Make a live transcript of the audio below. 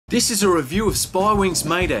This is a review of SpyWings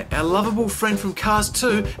Mater, our lovable friend from Cars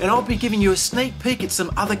 2, and I'll be giving you a sneak peek at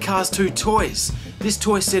some other Cars 2 toys. This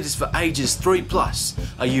toy set is for ages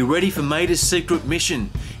 3+. Are you ready for Mater's secret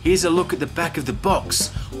mission? Here's a look at the back of the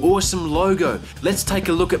box. Awesome logo. Let's take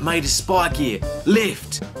a look at Mater's spy gear.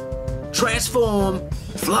 Lift, transform,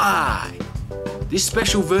 fly. This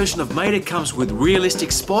special version of Mater comes with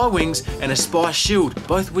realistic spy wings and a spy shield,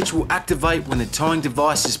 both which will activate when the towing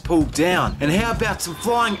device is pulled down. And how about some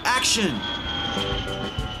flying action?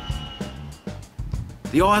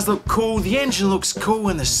 The eyes look cool, the engine looks cool,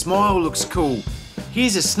 and the smile looks cool.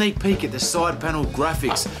 Here's a sneak peek at the side panel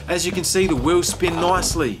graphics. As you can see, the wheels spin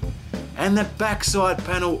nicely. And the back side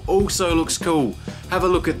panel also looks cool. Have a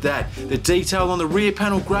look at that. The detail on the rear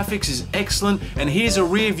panel graphics is excellent, and here's a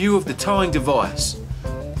rear view of the towing device.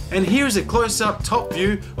 And here's a close-up top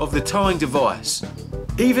view of the towing device.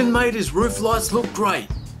 Even Mater's roof lights look great.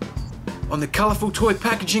 On the colourful toy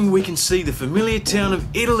packaging we can see the familiar town of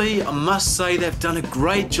Italy. I must say they've done a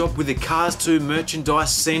great job with the Cars 2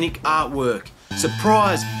 merchandise scenic artwork.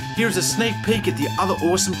 Surprise! Here is a sneak peek at the other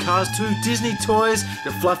awesome Cars 2 Disney toys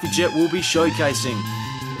that Fluffy Jet will be showcasing.